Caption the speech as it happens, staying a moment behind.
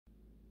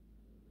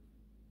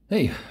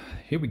Hey,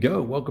 here we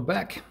go. Welcome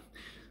back.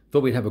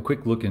 Thought we'd have a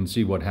quick look and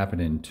see what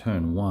happened in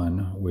turn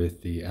one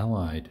with the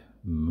Allied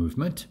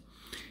movement.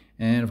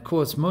 And of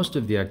course, most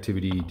of the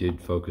activity did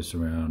focus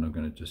around, I'm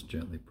going to just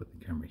gently put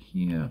the camera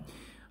here,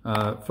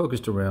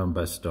 focused around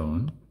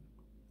Bastogne,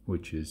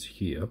 which is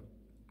here,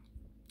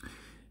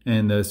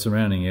 and the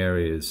surrounding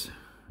areas.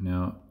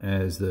 Now,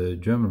 as the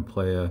German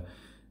player,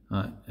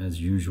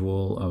 as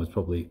usual, I was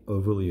probably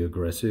overly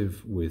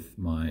aggressive with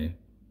my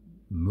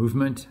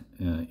movement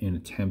in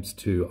attempts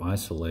to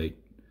isolate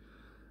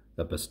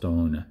the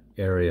Bastogne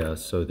area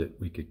so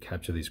that we could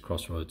capture these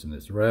crossroads in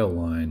this rail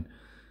line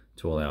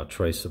to allow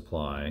trace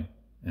supply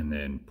and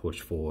then push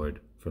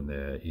forward from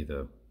there,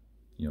 either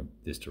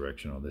this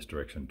direction or this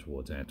direction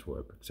towards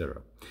Antwerp,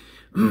 etc.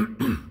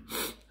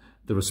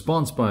 The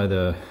response by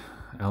the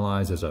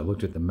Allies, as I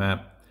looked at the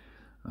map,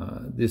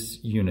 this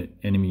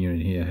enemy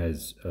unit here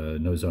has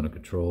no zone of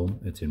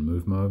control. It's in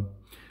move mode,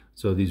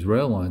 so these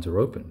rail lines are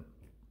open.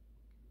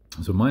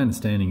 So my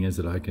understanding is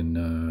that I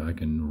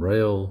can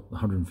rail the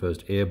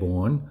 101st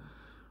Airborne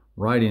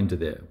right into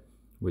there,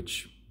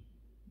 which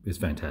is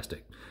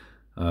fantastic.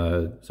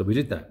 So we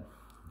did that.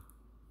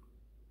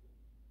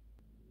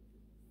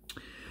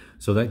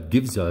 So that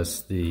gives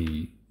us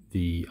the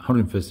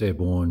 101st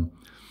Airborne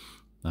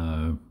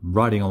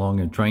riding along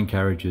in train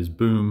carriages.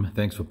 Boom!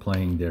 Thanks for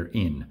playing. They're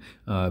in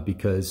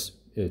because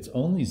it's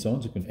only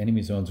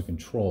enemy zones of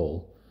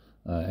control.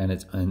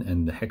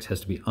 And the hex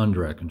has to be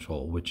under our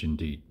control, which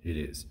indeed it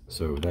is.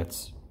 So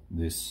that's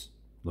this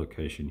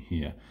location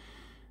here.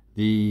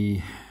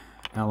 The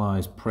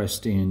Allies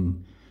pressed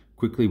in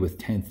quickly with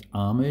 10th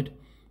Armored,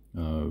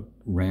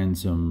 ran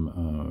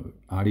some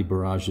arty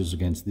barrages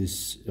against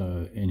this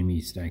enemy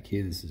stack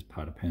here. This is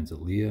part of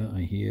Panzer-Lehr,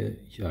 I hear.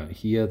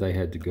 Here they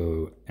had to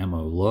go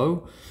ammo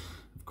low,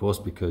 of course,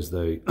 because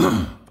they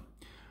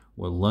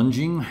were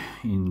lunging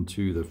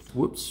into the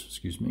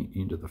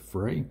into the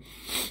fray.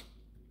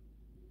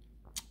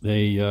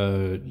 They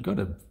got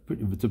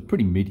it's a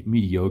pretty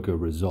mediocre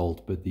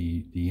result, but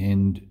the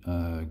end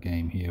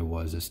game here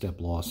was a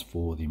step loss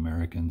for the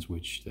Americans,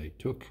 which they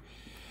took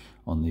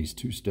on these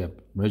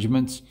two-step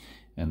regiments,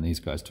 and these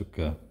guys took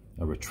a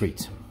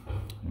retreat,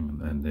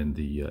 and then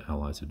the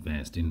Allies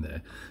advanced in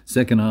there.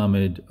 Second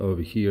Armored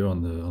over here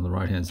on the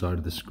right-hand side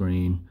of the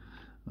screen,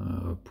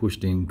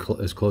 pushed in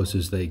as close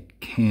as they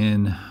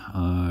can,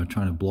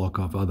 trying to block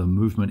off other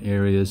movement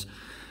areas.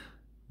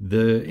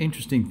 The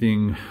interesting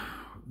thing,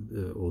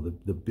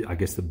 I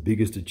guess the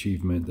biggest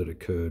achievement that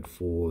occurred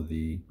for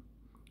the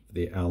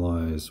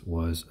Allies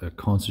was a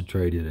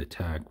concentrated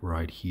attack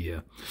right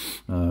here.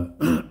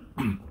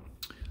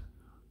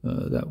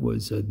 That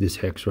was this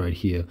hex right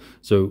here.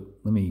 So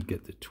let me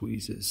get the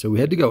tweezers. So we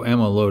had to go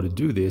ammo low to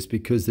do this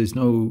because there's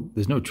no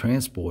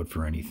transport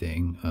for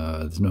anything.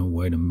 There's no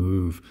way to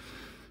move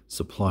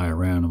supply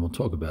around, and we'll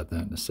talk about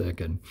that in a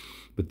second.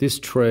 But this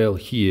trail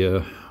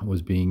here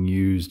was being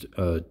used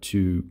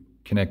to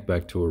connect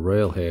back to a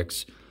rail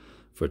hex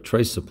for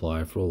trace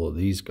supply for all of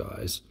these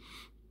guys.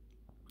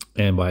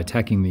 And by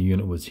attacking the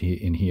unit was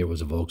here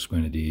was a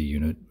Volksgrenadier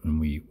unit, and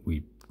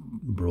we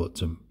brought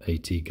some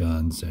AT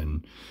guns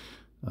and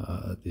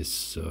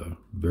this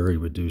very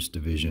reduced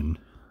division,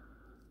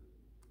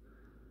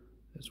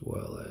 as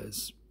well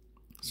as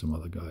some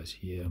other guys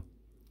here.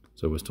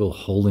 So we're still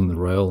holding the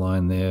rail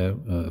line there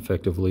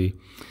effectively,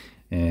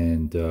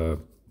 and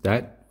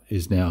that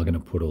is now going to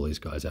put all these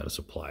guys out of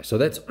supply. So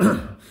that's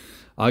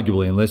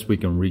arguably, unless we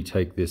can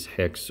retake this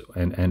hex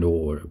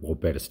or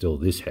better still,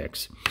 this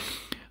hex,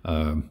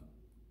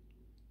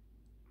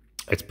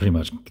 it's pretty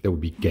much, that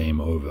would be game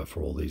over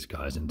for all these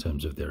guys in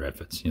terms of their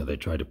efforts. They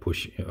tried to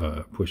push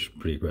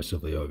pretty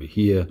aggressively over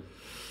here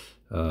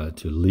to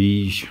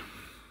Liege.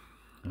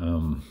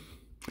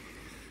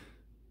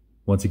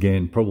 Once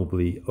again,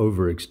 probably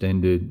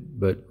overextended,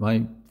 but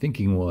my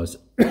thinking was,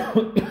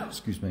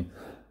 excuse me,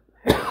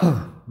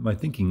 my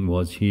thinking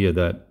was here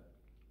that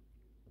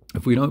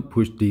if we don't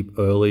push deep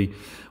early,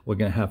 we're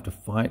going to have to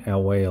fight our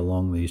way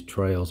along these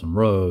trails and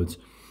roads,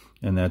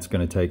 and that's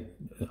going to take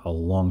a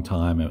long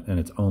time, and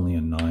it's only a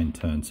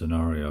 9-turn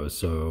scenario.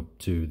 So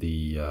to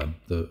the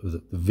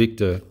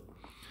victor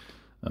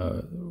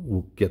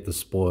will get the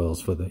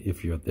spoils for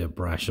if you're there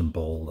brash and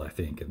bold, I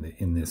think,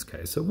 in this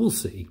case. So we'll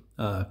see.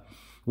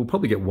 We'll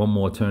probably get one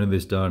more turn of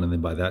this done, and then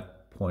by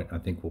that point, I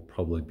think we'll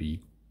probably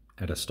be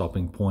at a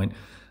stopping point.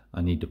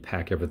 I need to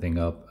pack everything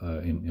up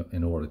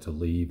in order to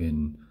leave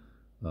in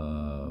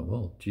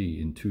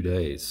in 2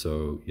 days.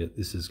 So yeah,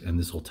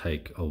 this will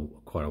take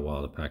quite a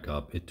while to pack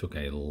up. It took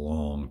a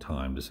long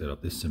time to set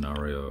up. This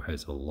scenario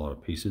has a lot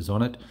of pieces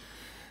on it,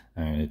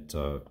 and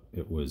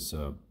it was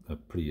a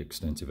pretty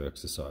extensive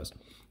exercise.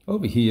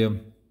 Over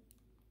here,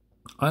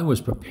 I was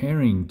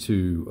preparing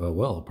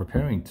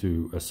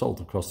to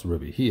assault across the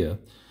river here,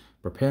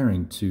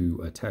 preparing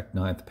to attack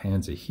 9th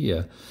Panzer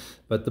here,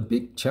 but the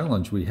big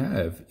challenge we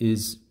have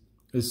is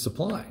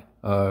supply.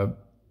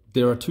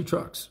 There are 2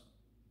 trucks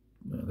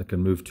that can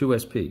move 2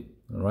 SP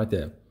right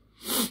there,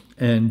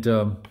 and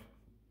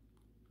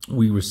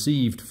we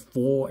received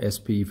 4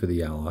 SP for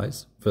the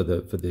Allies, for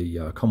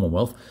the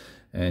Commonwealth,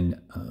 and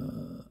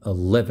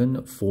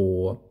 11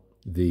 for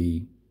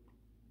the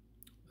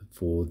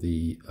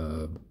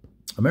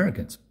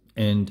Americans.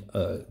 And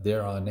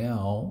there are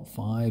now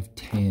 5,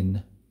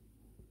 10,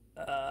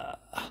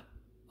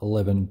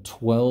 11,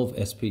 12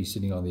 SPs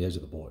sitting on the edge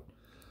of the board.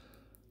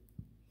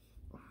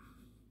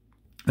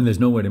 And there's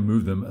no way to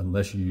move them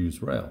unless you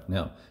use rail.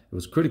 Now, it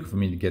was critical for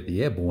me to get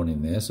the airborne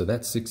in there, so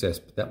that's 6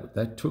 SP.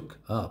 That took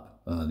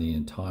up the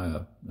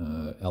entire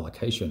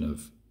allocation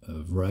of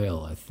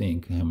rail, I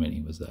think. How many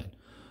was that?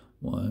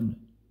 1,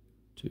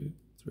 2,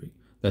 3.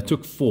 That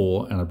took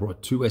 4, and I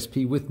brought 2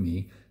 SP with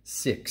me,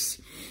 6.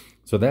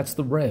 So that's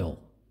the rail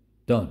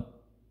done.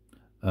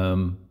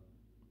 And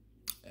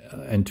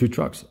 2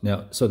 trucks.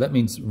 Now, so that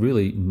means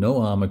really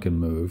no armor can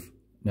move.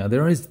 Now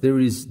there is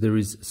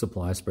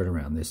supply spread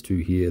around. There's 2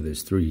 here,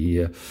 there's 3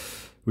 here,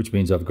 which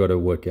means I've got to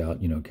work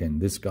out, you know, can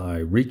this guy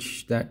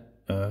reach that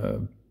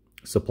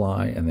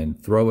supply and then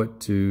throw it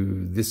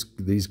to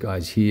these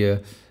guys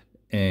here?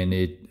 And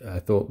I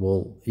thought,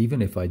 well,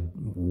 even if I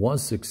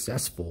was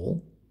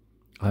successful,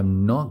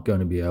 I'm not going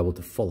to be able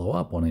to follow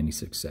up on any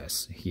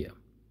success here.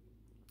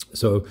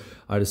 So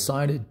I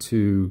decided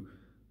to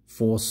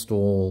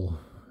forestall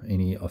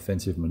any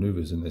offensive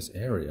maneuvers in this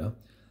area,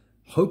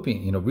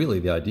 hoping, you know, really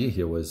the idea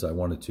here was I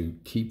wanted to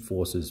keep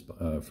forces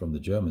from the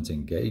Germans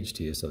engaged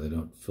here so they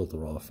don't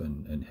filter off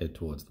and head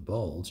towards the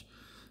bulge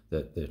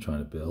that they're trying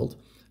to build.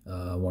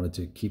 I wanted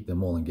to keep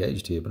them all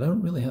engaged here, but I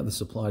don't really have the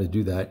supply to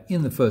do that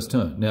in the first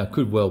turn. Now, it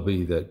could well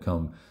be that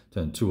come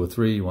turn 2 or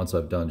 3, once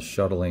I've done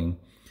shuttling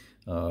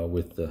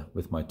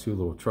with my 2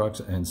 little trucks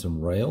and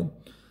some rail,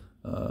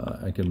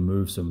 I can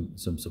move some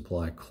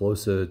supply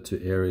closer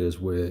to areas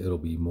where it'll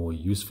be more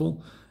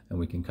useful, and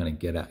we can kind of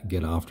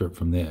get after it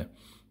from there.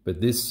 But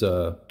this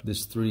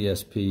 3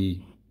 SP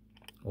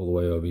all the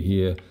way over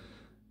here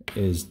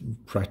is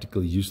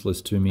practically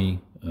useless to me.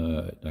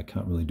 I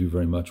can't really do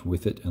very much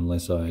with it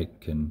unless I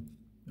can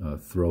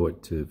throw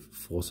it to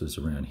forces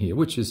around here,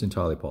 which is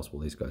entirely possible.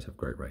 These guys have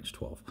great range,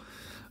 12.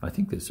 I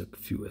think there's a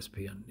few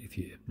SP underneath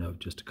here. No,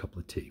 just a couple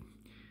of T.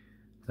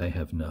 They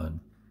have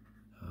none.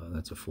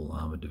 That's a full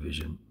armor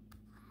division.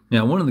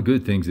 Now, one of the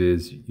good things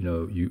is, you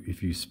know,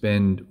 if you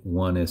spend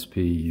 1 SP,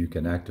 you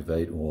can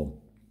activate or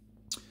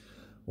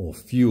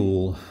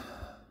fuel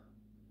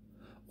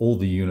all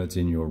the units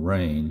in your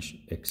range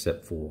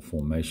except for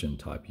formation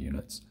type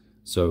units.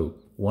 So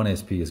 1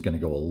 SP is going to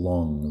go a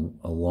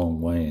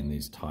long way in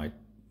these tight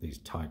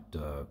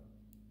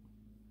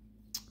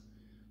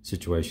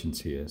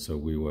situations here. So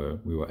we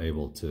were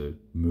able to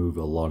move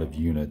a lot of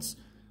units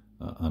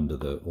under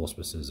the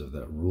auspices of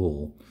that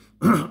rule.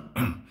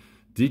 I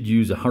did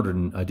use 2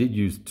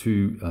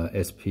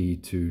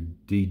 SP to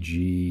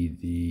DG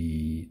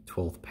the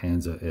 12th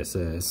Panzer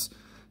SS,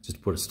 just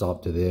to put a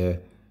stop to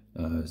their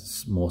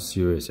more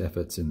serious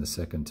efforts in the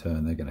second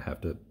turn. They're going to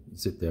have to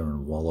sit there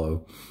and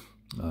wallow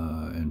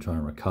and try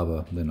and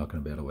recover. They're not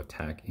going to be able to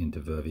attack into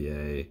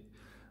Verviers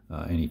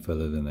any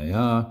further than they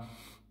are.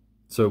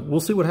 So we'll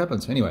see what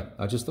happens. Anyway,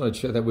 I just thought I'd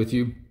share that with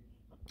you.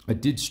 I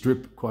did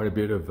strip quite a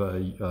bit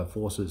of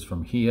forces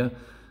from here.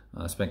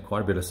 I spent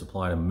quite a bit of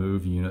supply to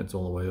move units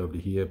all the way over to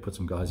here, put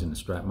some guys into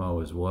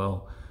Stratmo as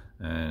well,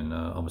 and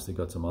obviously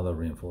got some other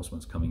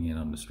reinforcements coming in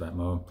under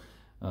Stratmo.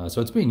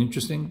 So it's been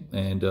interesting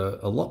and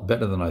a lot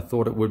better than I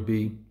thought it would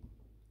be.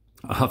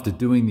 After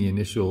doing the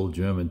initial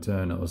German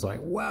turn, I was like,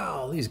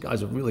 wow, these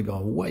guys have really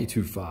gone way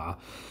too far.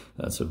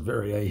 That's a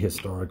very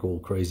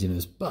ahistorical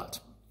craziness. But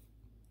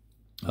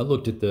I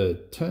looked at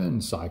the turn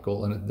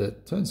cycle, and the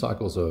turn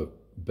cycles are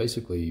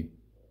basically,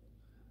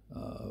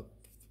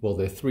 well,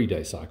 they're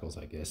 3-day cycles,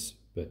 I guess.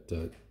 But,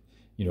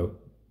 you know,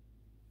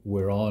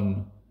 we're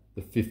on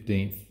the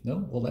 15th.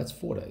 No, well, that's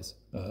 4 days.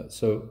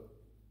 So,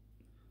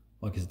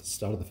 I guess it's the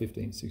start of the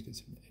 15th,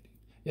 16th, 17th, 18th.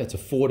 Yeah, it's a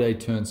 4-day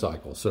turn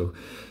cycle. So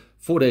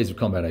 4 days of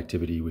combat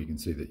activity, we can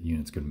see that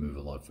units can move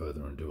a lot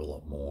further and do a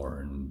lot more.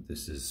 And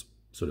this is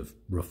sort of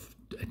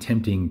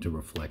attempting to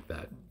reflect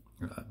that.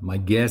 My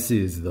guess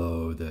is,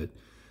 though, that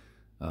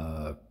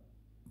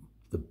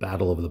the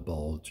Battle of the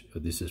Bulge,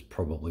 this is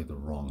probably the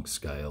wrong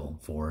scale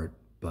for it,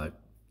 but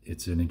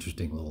it's an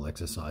interesting little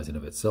exercise in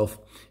of itself,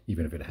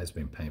 even if it has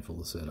been painful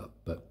to set up.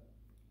 But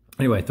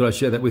anyway, thought I'd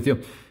share that with you,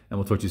 and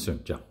we'll talk to you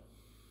soon. Ciao.